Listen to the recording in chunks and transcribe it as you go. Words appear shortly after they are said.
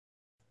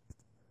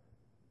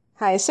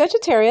Hi,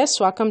 Sagittarius.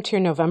 Welcome to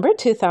your November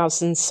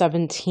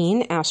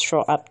 2017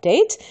 Astro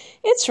Update.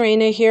 It's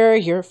Raina here,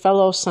 your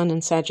fellow Sun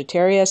in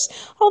Sagittarius,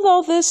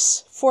 although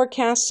this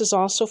forecast is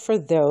also for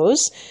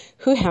those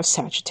who have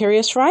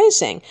Sagittarius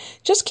rising.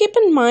 Just keep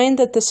in mind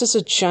that this is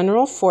a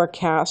general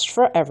forecast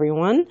for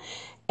everyone,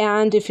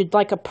 and if you'd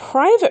like a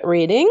private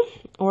reading,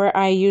 where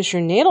I use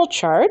your natal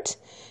chart,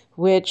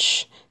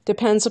 which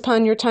depends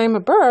upon your time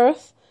of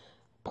birth,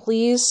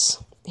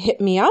 please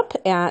hit me up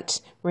at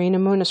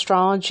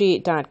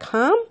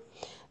rainamoonastrology.com.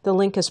 The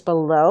link is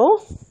below.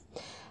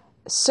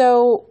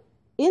 So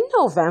in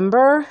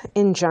November,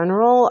 in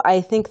general,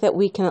 I think that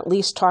we can at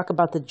least talk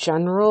about the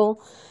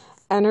general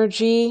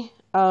energy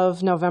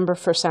of November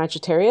for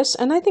Sagittarius,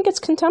 and I think it's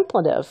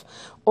contemplative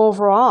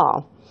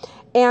overall.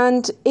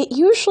 And it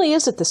usually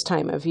is at this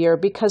time of year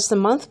because the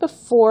month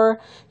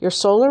before your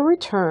solar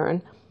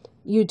return,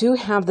 you do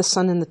have the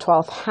sun in the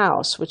 12th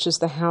house, which is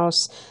the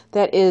house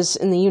that is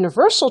in the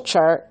universal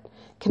chart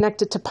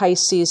connected to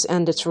Pisces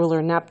and its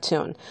ruler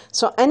Neptune.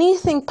 So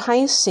anything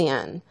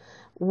Piscean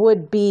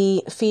would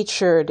be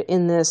featured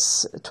in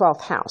this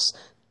 12th house.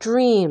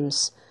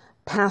 Dreams,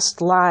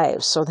 past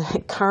lives, so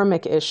the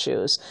karmic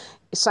issues,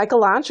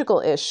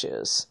 psychological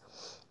issues,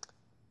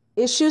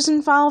 issues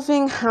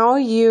involving how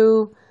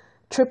you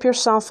trip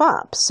yourself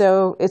up.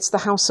 So it's the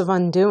house of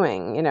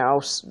undoing,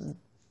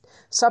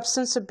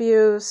 substance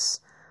abuse,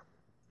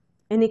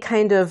 any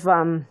kind of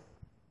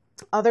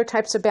other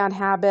types of bad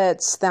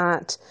habits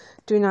that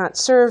do not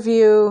serve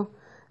you.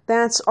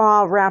 That's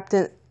all wrapped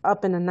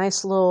up in a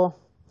nice little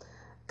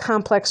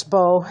complex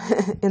bow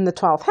in the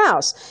 12th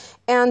house.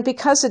 And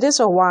because it is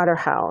a water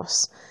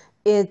house,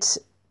 it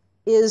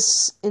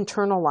is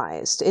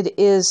internalized. It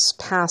is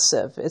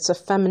passive. It's a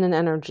feminine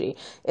energy.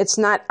 It's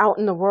not out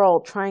in the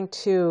world trying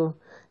to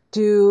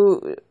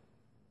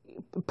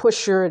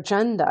push your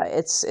agenda.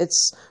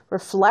 It's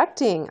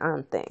reflecting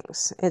on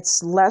things.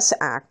 It's less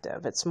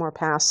active. It's more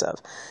passive.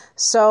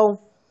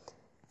 So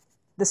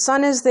the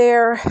sun is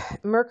there.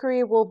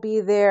 Mercury will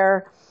be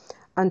there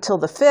until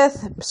the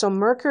 5th. So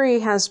Mercury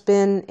has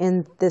been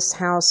in this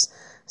house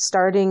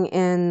starting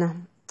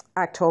in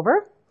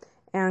October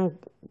and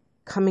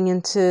coming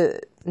into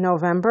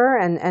November.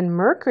 And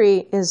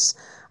Mercury is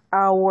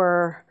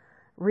our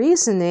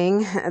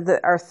reasoning,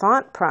 our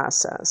thought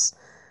process.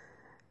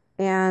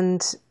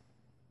 And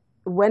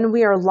when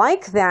we are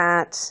like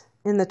that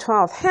in the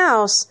 12th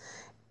house,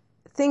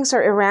 things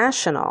are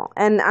irrational.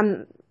 And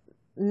I'm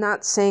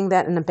not saying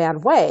that in a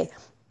bad way.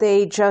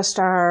 They just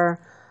are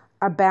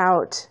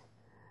about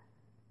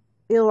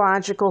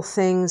illogical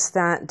things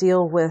that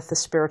deal with the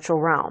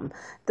spiritual realm.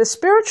 The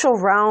spiritual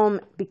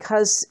realm,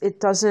 because it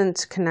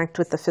doesn't connect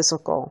with the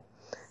physical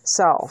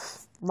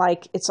self,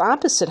 like its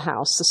opposite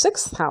house, the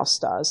 6th house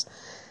does,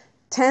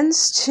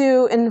 tends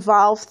to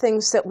involve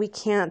things that we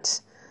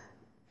can't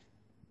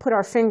put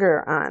our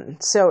finger on,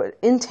 so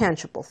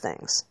intangible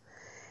things.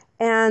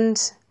 And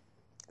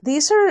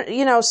these are,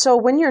 so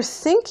when you're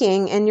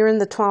thinking and you're in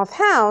the 12th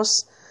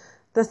house,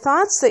 the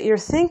thoughts that you're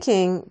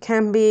thinking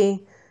can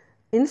be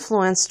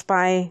influenced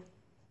by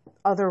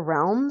other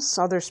realms,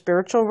 other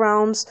spiritual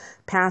realms,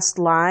 past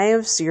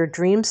lives, your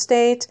dream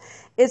state.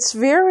 It's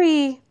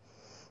very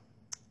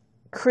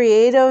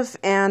creative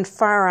and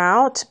far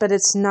out, but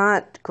it's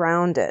not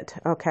grounded,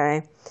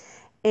 okay?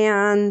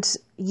 And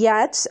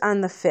yet,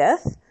 on the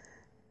 5th,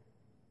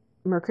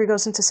 Mercury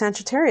goes into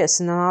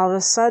Sagittarius, and then all of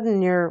a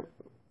sudden you're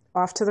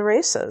off to the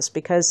races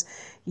because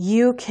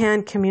you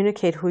can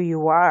communicate who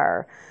you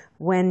are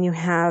when you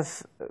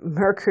have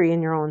Mercury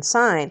in your own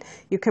sign.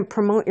 You can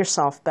promote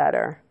yourself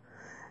better.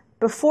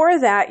 Before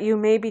that, you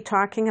may be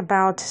talking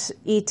about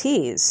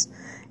ETs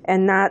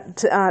and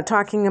not not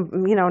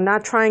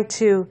trying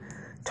to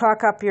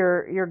talk up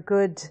your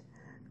good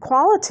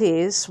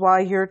qualities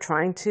while you're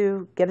trying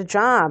to get a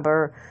job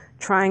or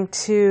trying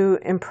to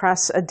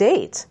impress a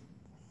date.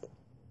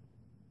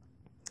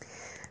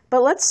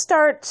 But let's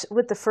start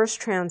with the first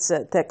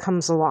transit that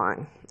comes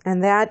along,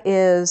 and that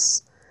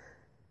is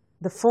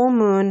the full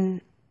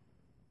moon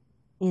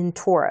in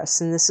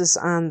Taurus, and this is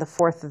on the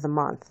 4th of the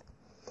month.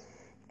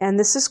 And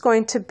this is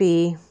going to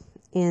be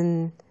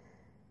in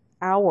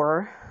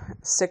our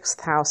 6th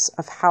house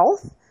of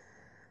health,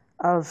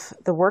 of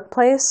the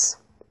workplace,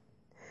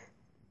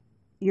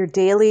 your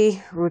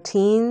daily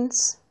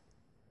routines,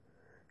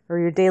 or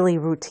your daily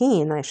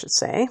routine, I should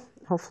say.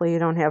 Hopefully you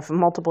don't have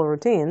multiple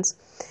routines.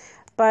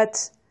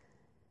 But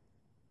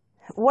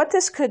what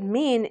this could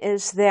mean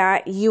is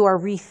that you are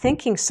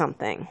rethinking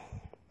something.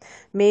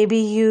 Maybe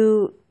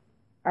you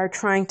are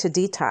trying to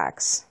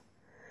detox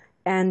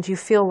and you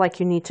feel like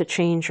you need to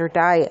change your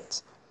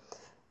diet.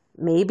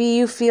 Maybe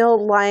you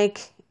feel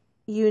like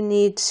you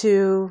need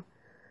to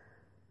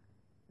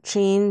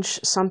change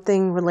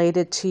something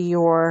related to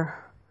your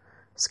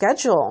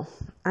schedule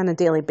on a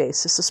daily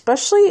basis,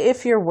 especially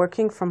if you're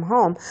working from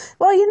home.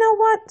 Well, you know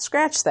what?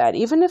 Scratch that.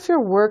 Even if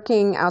you're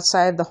working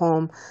outside the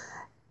home,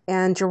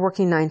 and you're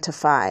working 9 to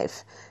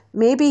 5.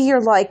 Maybe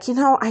you're like,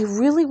 I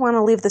really want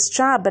to leave this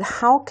job, but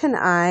how can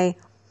I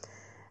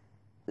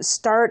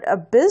start a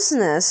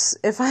business,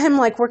 if I'm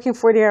like working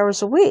 40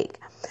 hours a week,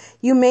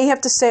 you may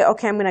have to say,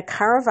 okay, I'm going to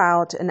carve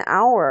out an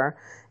hour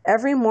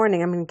every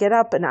morning. I'm going to get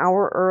up an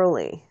hour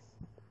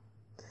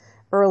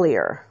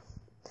earlier.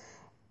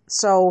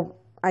 So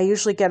I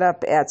usually get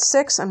up at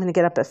 6. I'm going to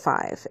get up at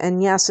 5.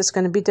 And yes, it's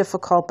going to be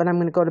difficult, but I'm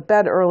going to go to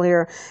bed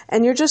earlier.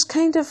 And you're just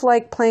kind of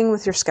like playing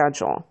with your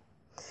schedule.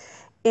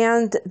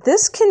 And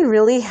this can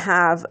really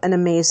have an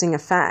amazing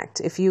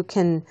effect if you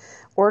can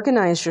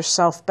organize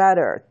yourself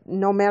better,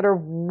 no matter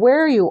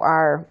where you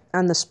are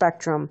on the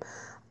spectrum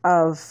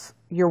of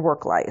your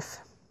work life.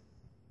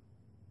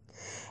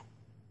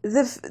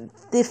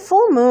 The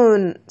full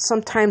moon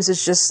sometimes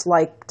is just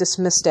like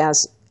dismissed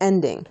as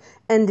ending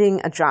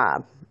a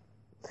job,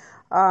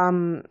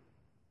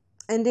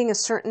 ending a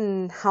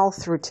certain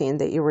health routine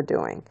that you were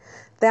doing.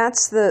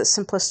 That's the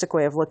simplistic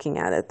way of looking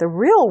at it. The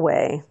real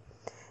way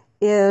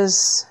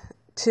is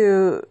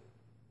to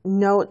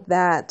note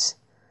that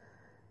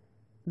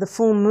the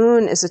full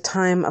moon is a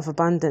time of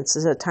abundance,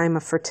 is a time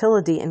of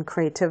fertility and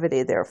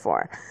creativity,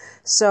 therefore.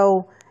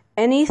 So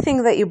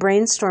anything that you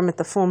brainstorm at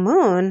the full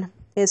moon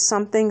is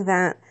something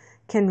that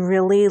can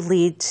really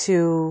lead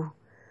to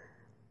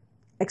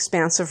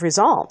expansive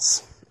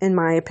results, in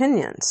my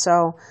opinion.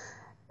 So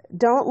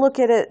don't look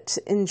at it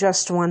in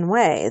just one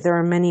way. There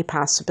are many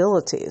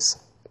possibilities.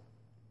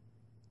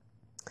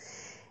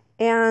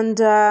 And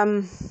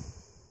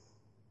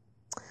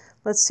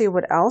let's see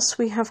what else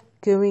we have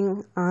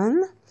going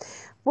on.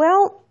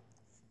 Well,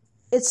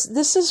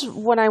 this is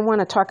what I want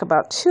to talk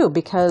about too,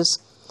 because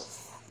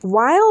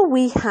while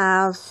we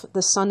have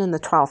the sun in the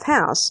 12th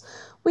house,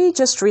 we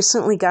just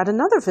recently got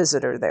another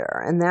visitor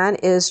there, and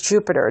that is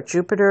Jupiter.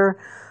 Jupiter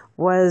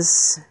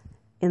was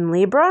in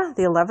Libra,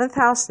 the 11th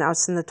house. Now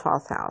it's in the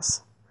 12th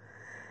house.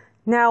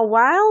 Now,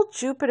 while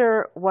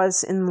Jupiter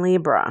was in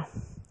Libra,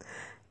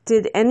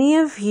 did any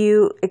of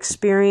you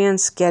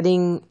experience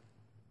getting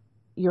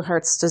your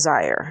heart's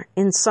desire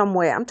in some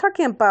way? I'm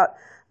talking about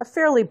a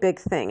fairly big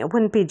thing. It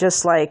wouldn't be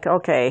just like,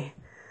 okay,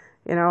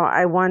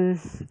 I won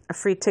a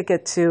free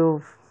ticket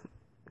to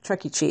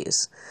Chuck E.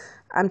 Cheese.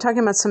 I'm talking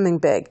about something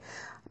big,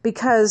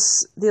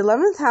 because the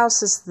 11th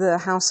house is the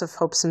house of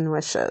hopes and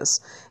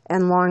wishes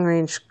and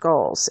long-range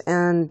goals.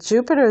 And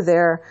Jupiter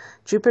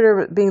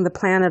being the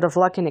planet of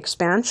luck and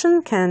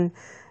expansion, can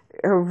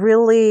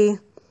really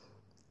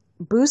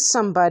boost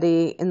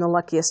somebody in the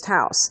luckiest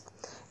house.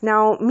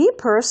 Now, me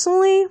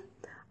personally,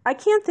 I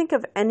can't think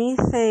of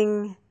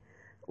anything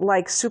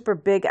like super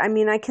big. I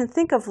mean, I can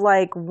think of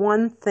like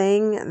one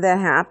thing that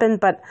happened,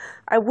 but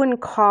I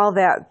wouldn't call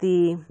that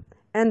the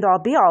end all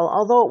be all,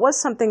 although it was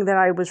something that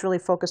I was really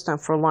focused on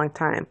for a long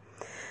time.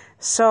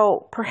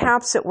 So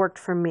perhaps it worked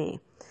for me.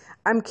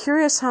 I'm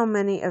curious how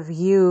many of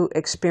you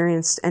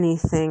experienced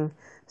anything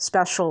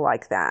special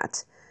like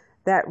that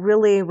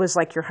really was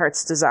like your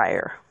heart's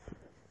desire.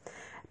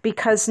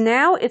 Because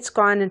now it's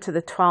gone into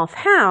the 12th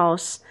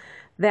house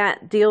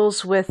that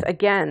deals with,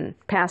 again,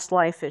 past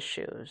life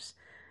issues,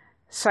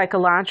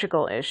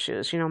 psychological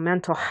issues,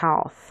 mental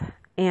health,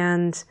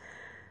 and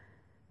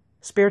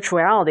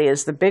spirituality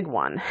is the big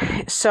one.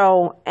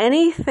 So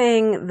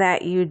anything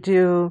that you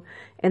do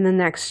in the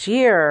next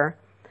year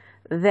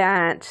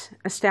that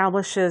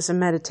establishes a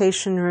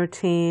meditation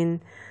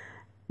routine,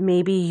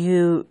 maybe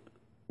you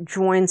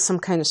join some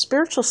kind of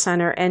spiritual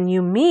center and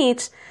you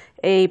meet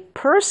a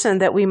person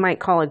that we might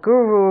call a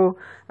guru,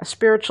 a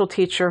spiritual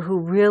teacher who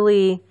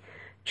really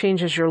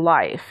changes your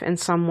life in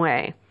some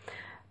way.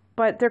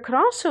 But there could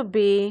also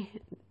be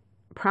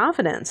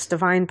providence,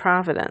 divine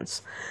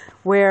providence,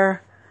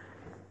 where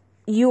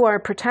you are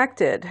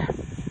protected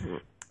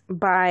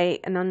by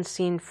an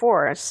unseen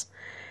force,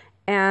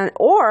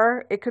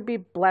 or it could be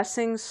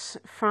blessings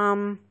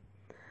from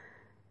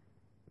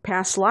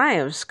past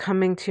lives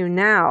coming to you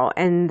now,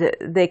 and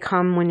they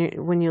come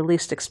when you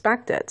least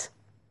expect it.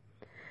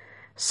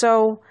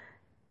 So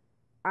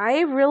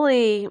I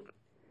really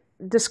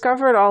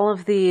discovered all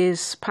of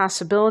these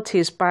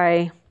possibilities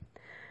by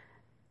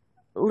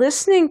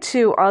listening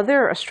to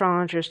other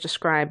astrologers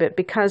describe it,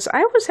 because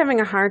I was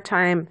having a hard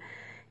time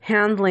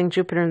handling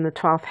Jupiter in the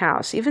 12th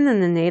house, even in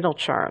the natal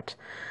chart.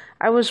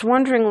 I was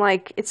wondering,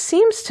 it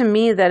seems to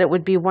me that it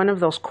would be one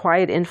of those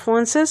quiet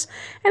influences,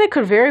 and it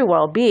could very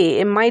well be.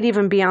 It might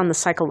even be on the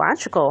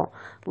psychological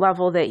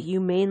level that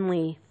you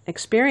mainly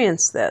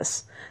experience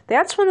this.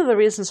 That's one of the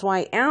reasons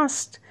why I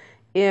asked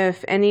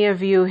if any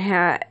of you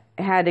had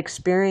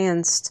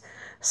experienced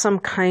some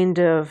kind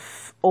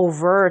of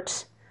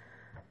overt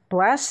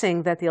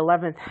blessing that the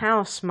 11th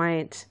house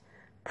might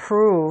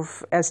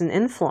prove as an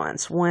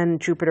influence when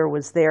Jupiter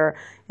was there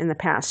in the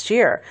past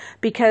year.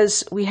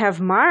 Because we have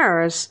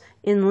Mars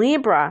in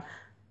Libra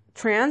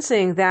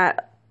transiting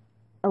that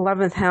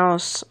 11th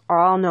house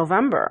all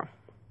November.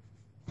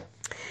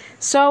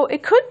 So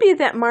it could be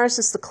that Mars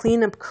is the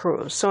cleanup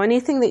crew. So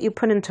anything that you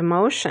put into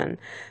motion,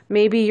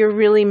 maybe you're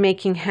really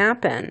making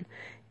happen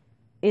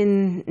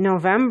in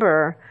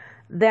November,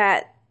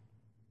 that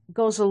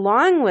goes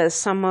along with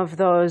some of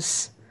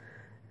those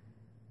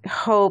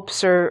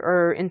hopes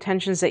or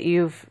intentions that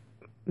you've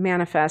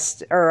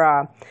manifest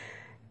or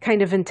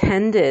kind of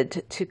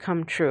intended to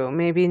come true.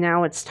 Maybe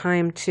now it's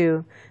time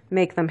to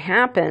make them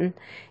happen.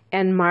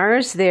 And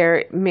Mars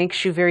there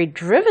makes you very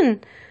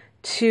driven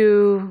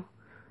to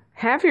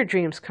have your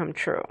dreams come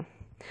true.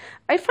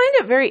 I find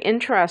it very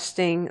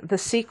interesting, the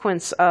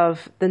sequence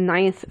of the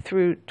 9th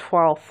through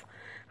 12th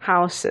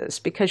houses,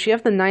 because you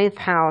have the 9th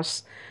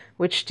house,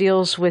 which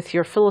deals with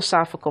your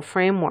philosophical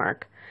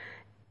framework,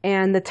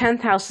 and the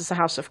 10th house is the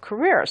house of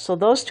career. So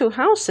those two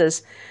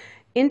houses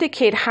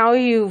indicate how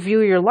you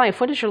view your life,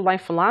 what is your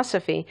life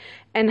philosophy,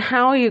 and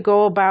how you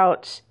go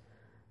about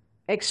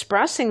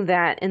expressing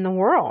that in the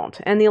world.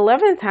 And the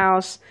 11th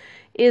house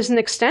is an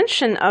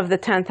extension of the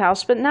 10th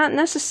house, but not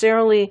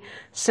necessarily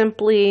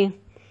simply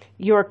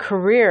your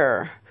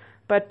career,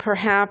 but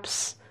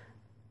perhaps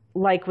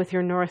like with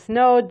your North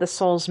Node, the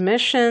soul's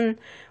mission,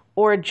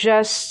 or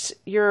just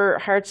your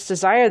heart's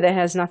desire that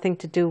has nothing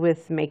to do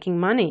with making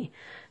money.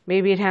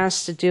 Maybe it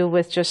has to do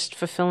with just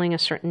fulfilling a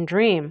certain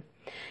dream.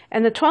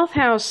 And the 12th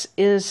house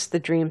is the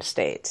dream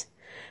state.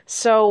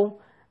 So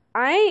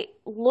I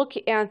look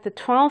at the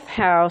 12th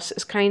house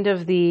as kind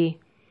of the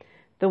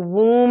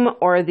womb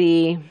or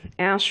the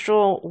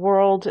astral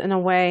world in a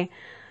way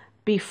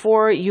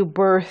before you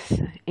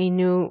birth a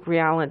new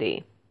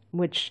reality,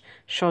 which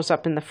shows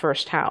up in the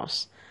first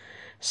house.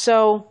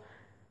 So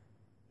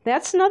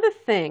that's another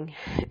thing.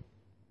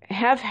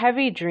 Have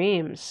heavy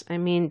dreams. I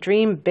mean,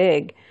 dream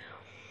big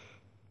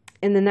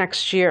in the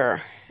next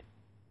year,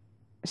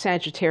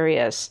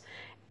 Sagittarius,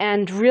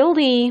 and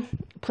really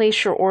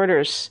place your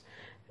orders,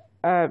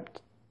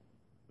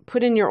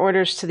 put in your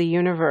orders to the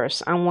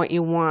universe on what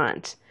you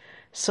want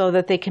so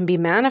that they can be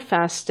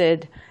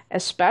manifested,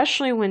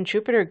 especially when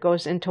Jupiter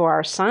goes into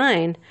our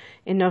sign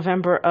in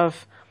November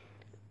of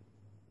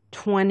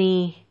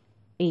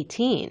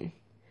 2018.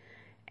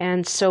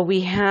 And so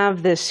we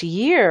have this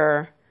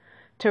year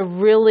to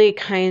really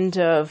kind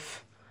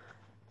of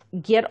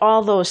get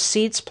all those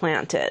seeds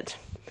planted.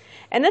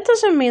 And that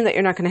doesn't mean that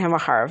you're not going to have a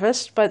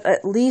harvest, but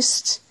at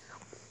least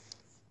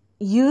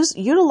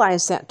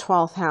utilize that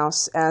 12th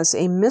house as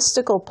a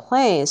mystical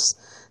place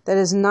that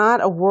is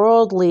not a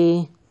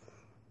worldly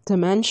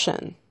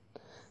dimension,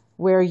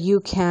 where you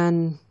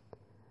can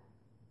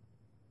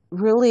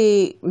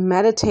really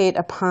meditate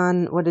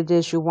upon what it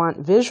is you want,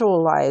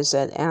 visualize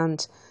it,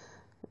 and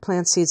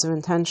plant seeds of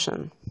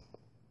intention.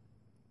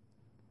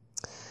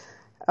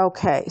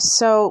 Okay,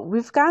 so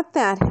we've got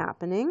that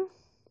happening.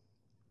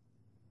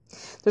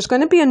 There's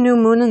going to be a new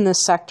moon in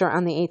this sector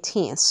on the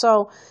 18th.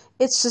 So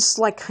it's just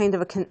like kind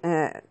of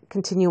a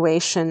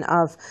continuation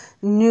of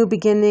new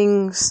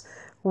beginnings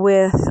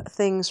with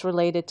things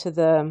related to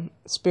the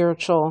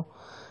spiritual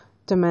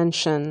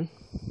dimension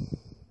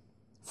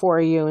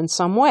for you in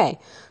some way.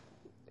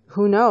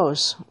 Who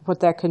knows what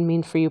that could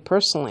mean for you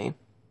personally.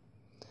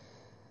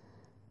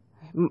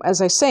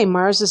 As I say,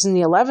 Mars is in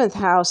the 11th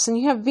house, and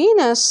you have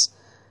Venus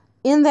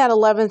in that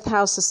 11th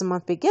house as the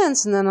month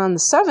begins, and then on the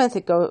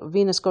 7th,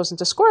 Venus goes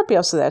into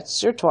Scorpio, so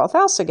that's your 12th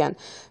house again.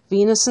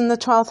 Venus in the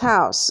 12th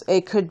house.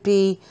 It could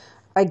be,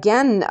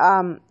 again,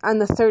 on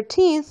the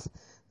 13th,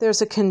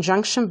 there's a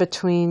conjunction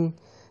between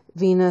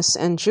Venus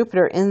and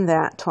Jupiter in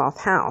that 12th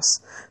house.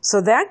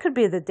 So that could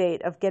be the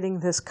date of getting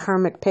this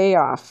karmic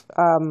payout.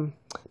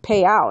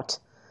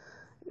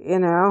 You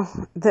know,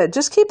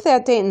 just keep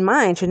that date in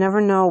mind. You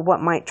never know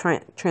what might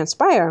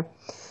transpire.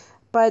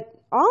 But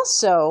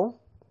also,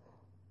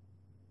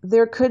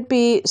 there could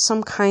be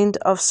some kind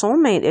of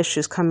soulmate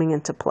issues coming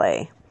into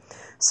play.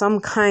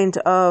 Some kind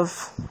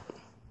of,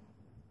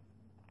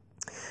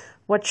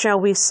 what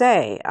shall we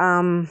say,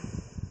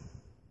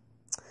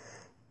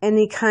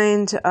 any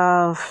kind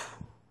of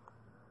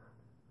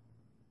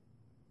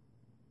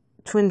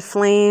twin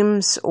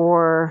flames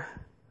or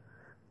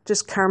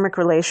just karmic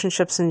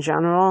relationships in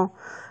general.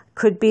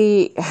 Could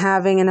be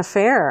having an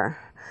affair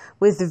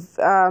with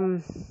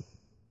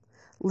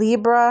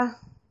Libra,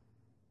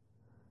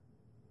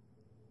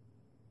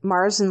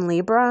 Mars in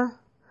Libra.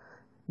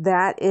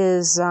 That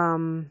is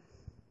in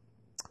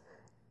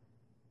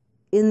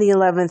the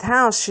 11th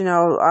house, you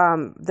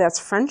know, that's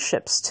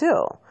friendships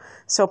too.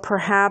 So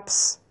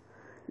perhaps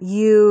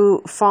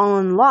you fall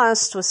in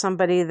lust with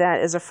somebody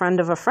that is a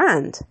friend of a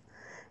friend.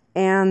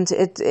 And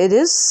it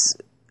is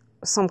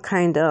some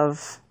kind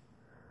of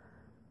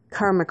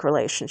karmic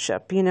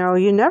relationship. You know,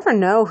 you never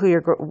know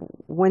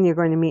when you're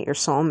going to meet your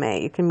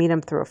soulmate. You can meet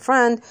them through a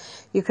friend.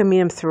 You can meet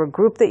them through a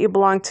group that you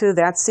belong to.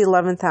 That's the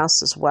 11th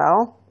house as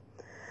well.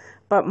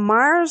 But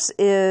Mars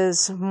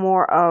is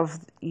more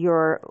of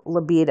your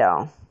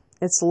libido.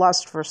 It's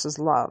lust versus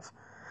love.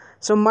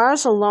 So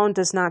Mars alone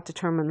does not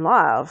determine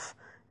love.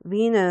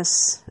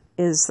 Venus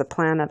is the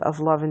planet of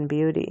love and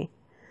beauty.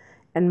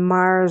 And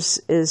Mars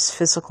is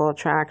physical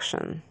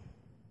attraction.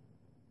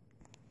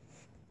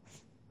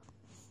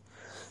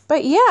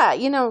 But yeah,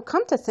 you know,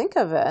 come to think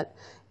of it,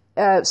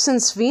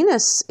 since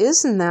Venus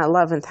is in that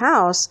 11th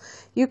house,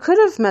 you could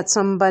have met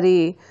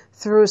somebody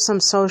through some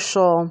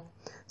social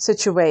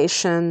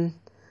situation,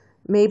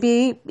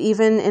 maybe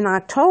even in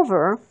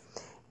October,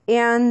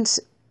 and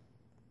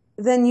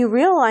then you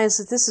realize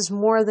that this is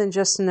more than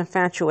just an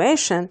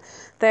infatuation,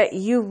 that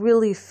you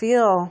really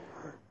feel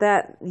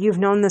that you've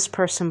known this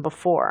person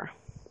before.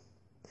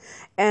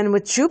 And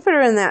with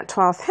Jupiter in that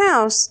 12th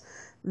house,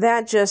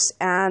 that just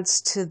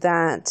adds to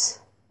that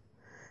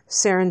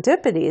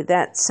serendipity,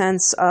 that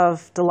sense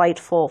of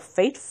delightful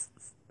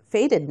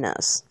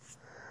fatedness,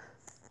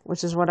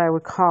 which is what I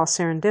would call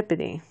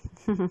serendipity.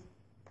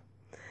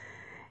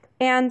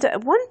 And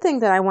one thing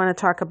that I want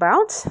to talk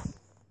about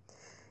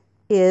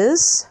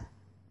is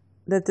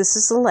that this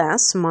is the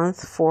last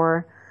month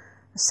for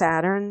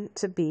Saturn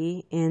to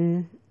be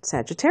in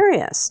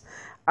Sagittarius.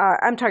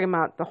 I'm talking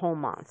about the whole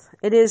month.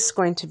 It is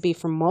going to be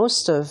for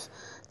most of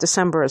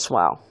December as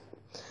well.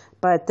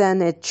 But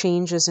then it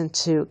changes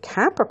into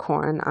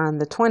Capricorn on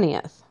the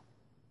 20th.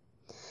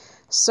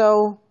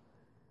 So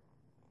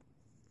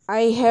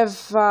I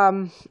have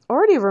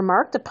already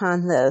remarked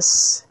upon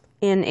this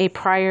in a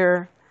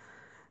prior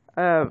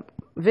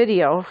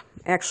video,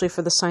 actually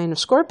for the sign of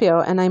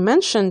Scorpio, and I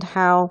mentioned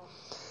how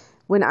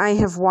when I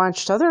have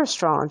watched other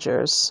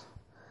astrologers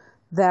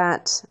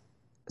that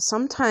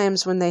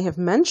sometimes when they have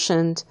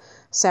mentioned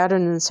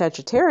Saturn in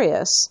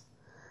Sagittarius,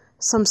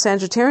 some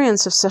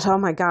Sagittarians have said, oh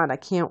my God, I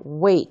can't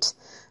wait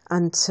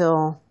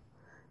until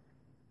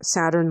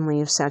Saturn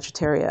leaves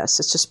Sagittarius.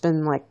 It's just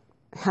been like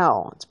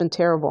hell. It's been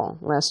terrible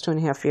the last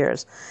 2.5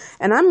 years.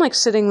 And I'm like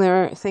sitting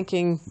there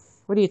thinking,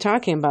 what are you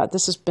talking about?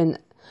 This has been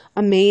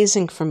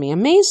amazing for me.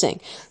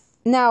 Amazing.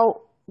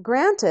 Now,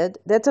 granted,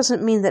 that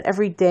doesn't mean that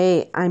every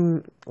day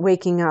I'm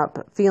waking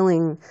up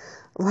feeling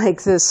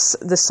like this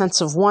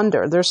sense of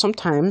wonder. There's some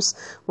times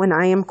when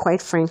I am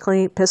quite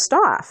frankly pissed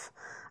off.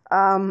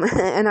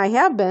 And I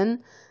have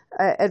been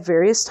at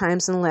various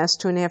times in the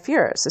last 2.5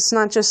 years. It's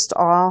not just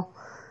all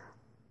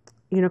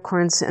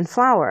unicorns and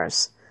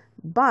flowers,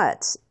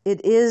 but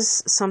it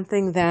is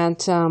something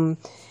that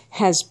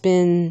has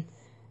been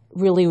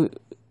really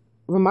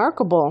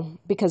remarkable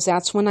because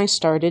that's when I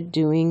started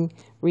doing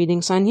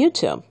readings on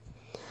YouTube.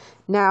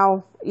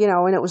 Now,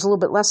 and it was a little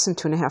bit less than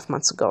 2.5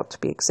 months ago to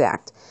be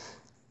exact.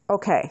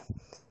 Okay,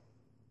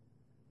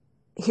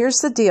 here's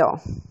the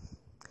deal.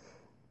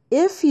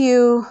 If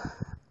you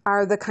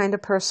are the kind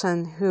of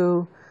person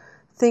who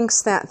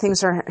thinks that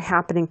things are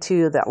happening to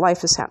you, that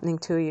life is happening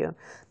to you,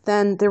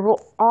 then there will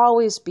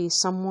always be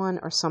someone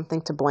or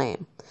something to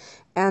blame.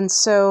 And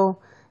so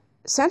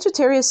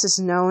Sagittarius is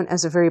known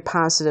as a very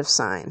positive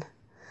sign.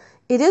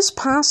 It is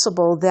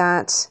possible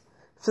that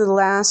for the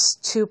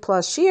last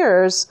 2+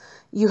 years,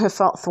 you have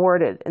felt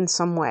thwarted in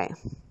some way.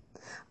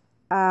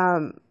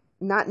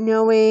 Not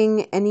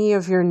knowing any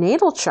of your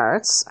natal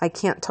charts, I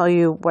can't tell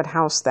you what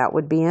house that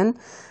would be in.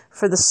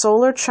 For the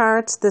solar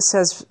chart, this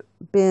has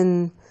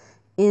been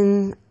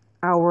in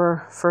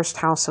our first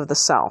house of the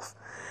self.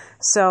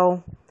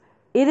 So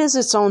it is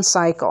its own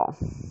cycle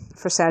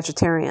for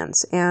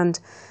Sagittarians. And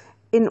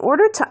in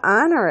order to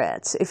honor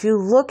it, if you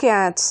look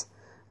at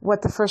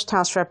what the first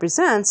house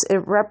represents,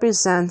 it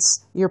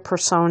represents your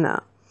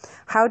persona.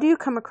 How do you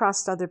come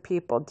across to other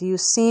people? Do you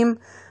seem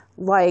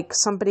like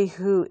somebody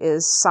who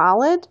is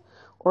solid,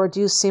 or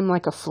do you seem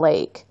like a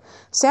flake?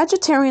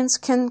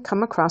 Sagittarians can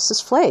come across as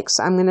flakes.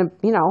 I'm going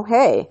to,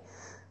 hey,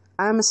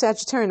 I'm a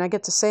Sagittarian. I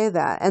get to say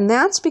that. And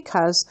that's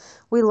because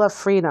we love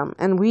freedom,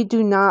 and we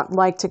do not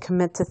like to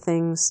commit to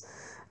things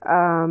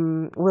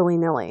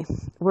willy-nilly.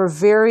 We're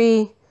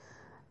very,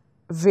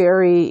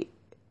 very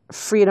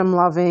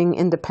freedom-loving,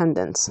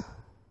 independent,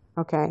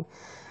 okay?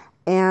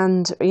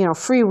 And,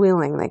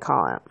 freewheeling, they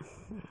call it.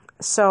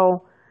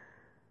 So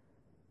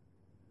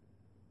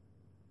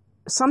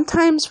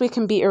sometimes we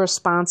can be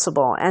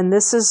irresponsible, and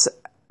this is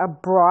a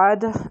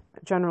broad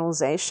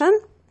generalization,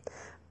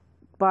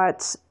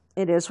 but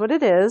it is what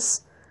it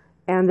is,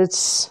 and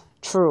it's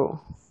true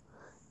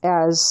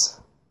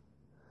as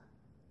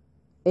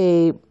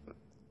a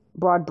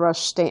broad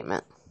brush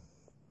statement.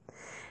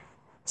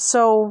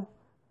 So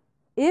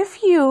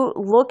if you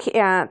look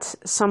at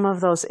some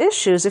of those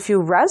issues, if you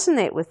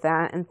resonate with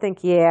that and think,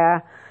 yeah,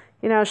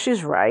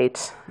 she's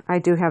right, I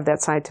do have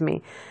that side to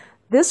me,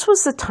 this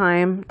was the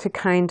time to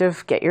kind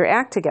of get your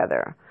act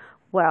together.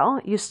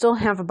 Well, you still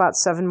have about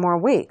 7 more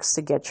weeks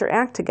to get your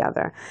act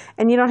together.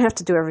 And you don't have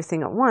to do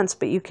everything at once,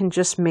 but you can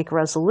just make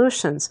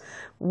resolutions.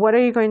 What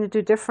are you going to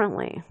do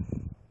differently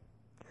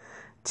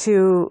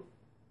to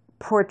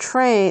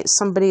portray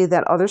somebody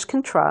that others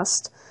can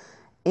trust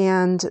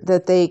and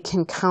that they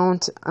can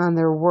count on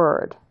their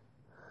word?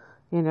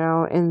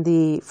 In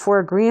the 4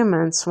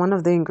 agreements, one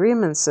of the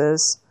agreements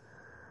is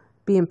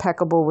be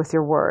impeccable with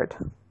your word.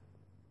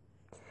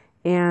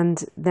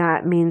 And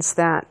that means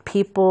that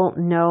people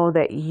know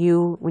that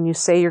when you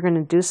say you're going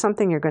to do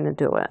something, you're going to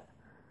do it.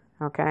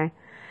 Okay?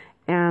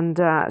 And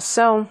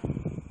so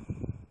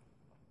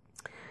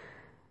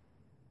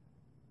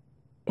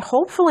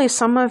hopefully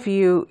some of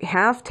you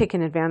have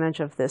taken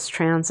advantage of this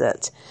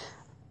transit.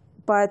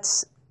 But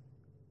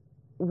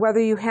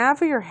whether you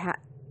have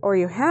or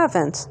you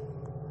haven't,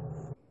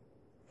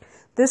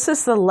 this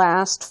is the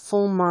last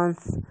full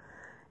month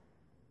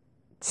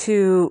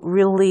to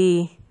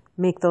really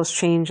make those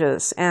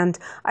changes. And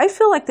I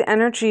feel like the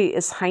energy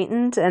is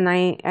heightened, and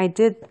I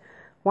did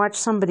watch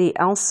somebody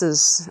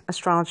else's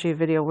astrology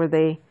video where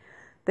they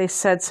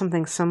said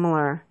something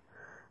similar.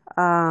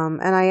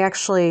 And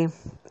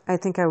I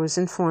think I was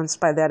influenced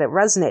by that. It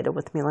resonated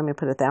with me, let me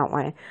put it that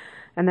way.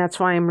 And that's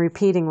why I'm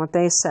repeating what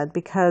they said,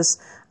 because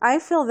I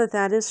feel that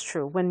that is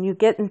true. When you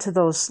get into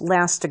those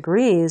last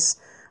degrees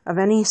of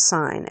any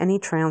sign, any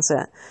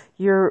transit,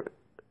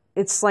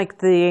 it's like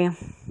the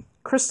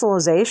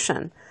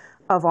crystallization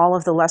of all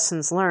of the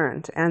lessons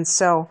learned. And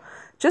so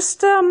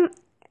just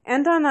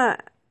end on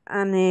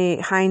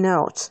a high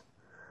note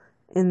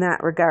in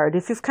that regard.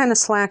 If you've kind of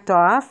slacked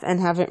off and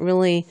haven't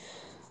really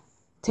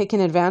taken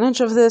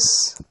advantage of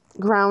this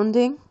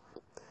grounding,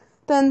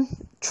 then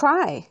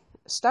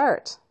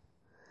start.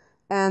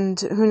 And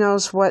who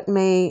knows what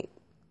may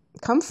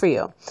come for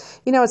you.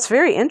 You know, it's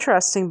very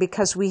interesting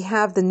because we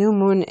have the new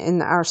moon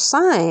in our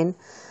sign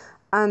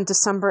on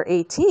December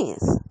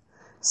 18th.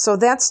 So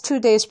that's 2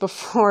 days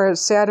before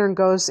Saturn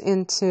goes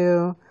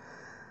into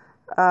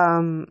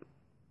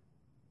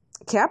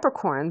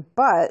Capricorn,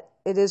 but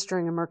it is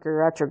during a Mercury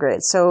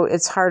retrograde. So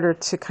it's harder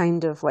to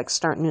kind of like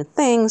start new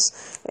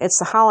things. It's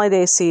the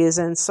holiday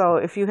season. So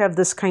if you have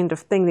this kind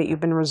of thing that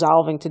you've been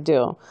resolving to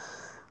do,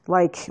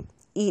 like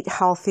eat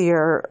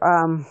healthier,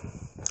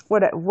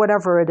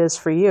 whatever it is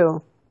for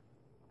you,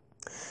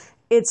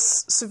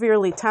 it's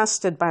severely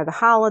tested by the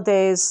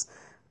holidays,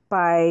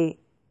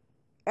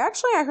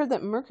 Actually, I heard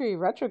that Mercury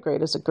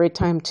retrograde is a great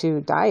time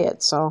to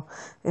diet, so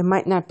it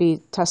might not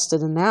be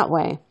tested in that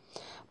way.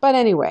 But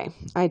anyway,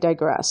 I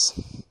digress.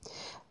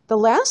 The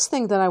last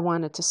thing that I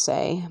wanted to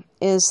say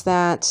is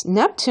that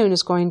Neptune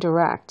is going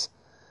direct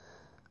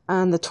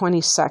on the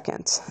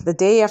 22nd. The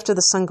day after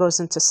the sun goes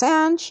into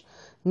Sag,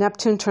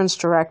 Neptune turns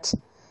direct,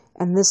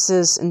 and this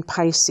is in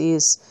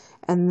Pisces,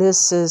 and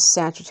this is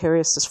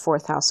Sagittarius, this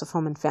fourth house of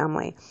home and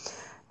family.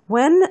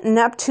 When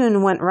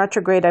Neptune went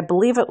retrograde, I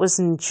believe it was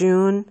in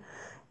June,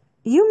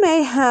 you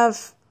may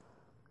have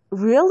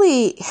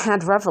really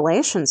had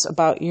revelations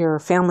about your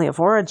family of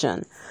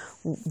origin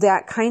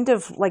that kind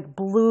of like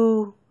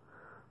blew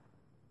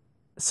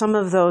some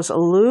of those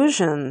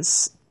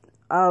illusions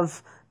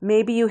of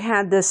maybe you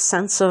had this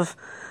sense of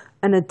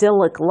an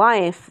idyllic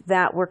life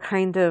that were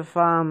kind of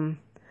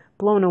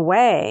blown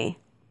away.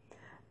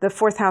 The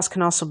fourth house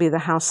can also be the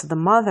house of the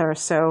mother,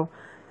 so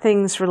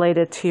things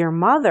related to your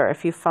mother,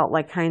 if you felt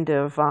like kind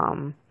of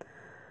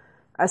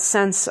a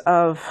sense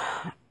of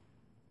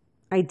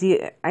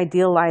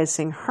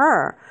idealizing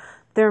her,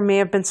 there may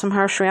have been some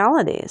harsh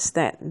realities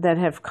that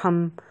have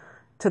come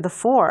to the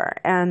fore.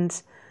 And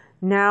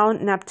now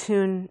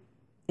Neptune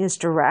is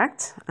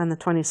direct on the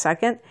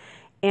 22nd,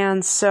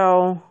 and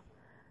so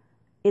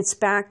it's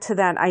back to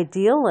that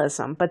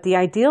idealism. But the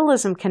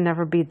idealism can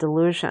never be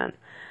delusion.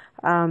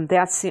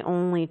 That's the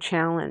only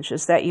challenge,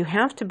 is that you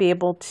have to be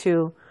able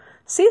to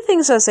see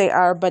things as they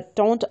are, but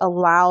don't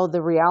allow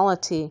the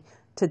reality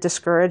to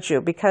discourage you.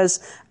 Because,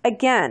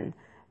 again,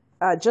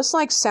 just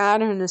like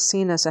Saturn is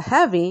seen as a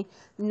heavy,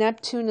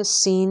 Neptune is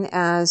seen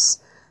as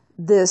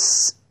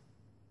this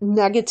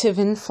negative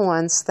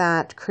influence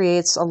that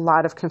creates a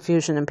lot of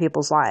confusion in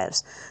people's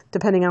lives,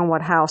 depending on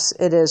what house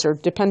it is, or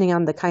depending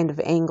on the kind of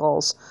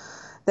angles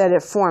that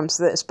it forms,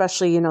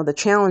 especially, the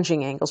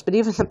challenging angles. But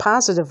even the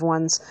positive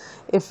ones,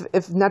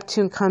 if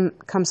Neptune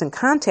comes in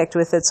contact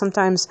with it,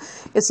 sometimes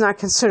it's not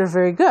considered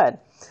very good.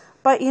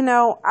 But,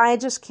 I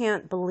just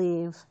can't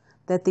believe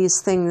that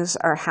these things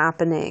are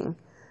happening,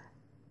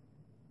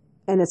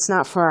 and it's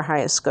not for our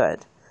highest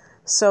good.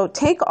 So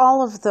take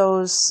all of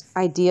those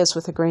ideas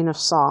with a grain of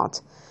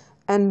salt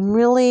and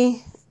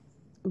really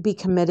be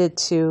committed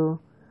to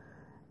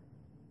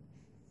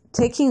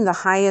taking the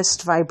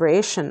highest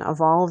vibration of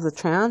all of the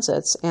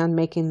transits and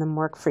making them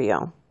work for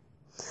you.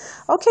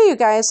 Okay, you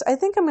guys, I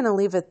think I'm going to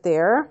leave it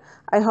there.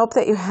 I hope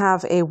that you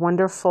have a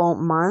wonderful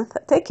month.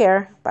 Take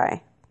care.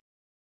 Bye.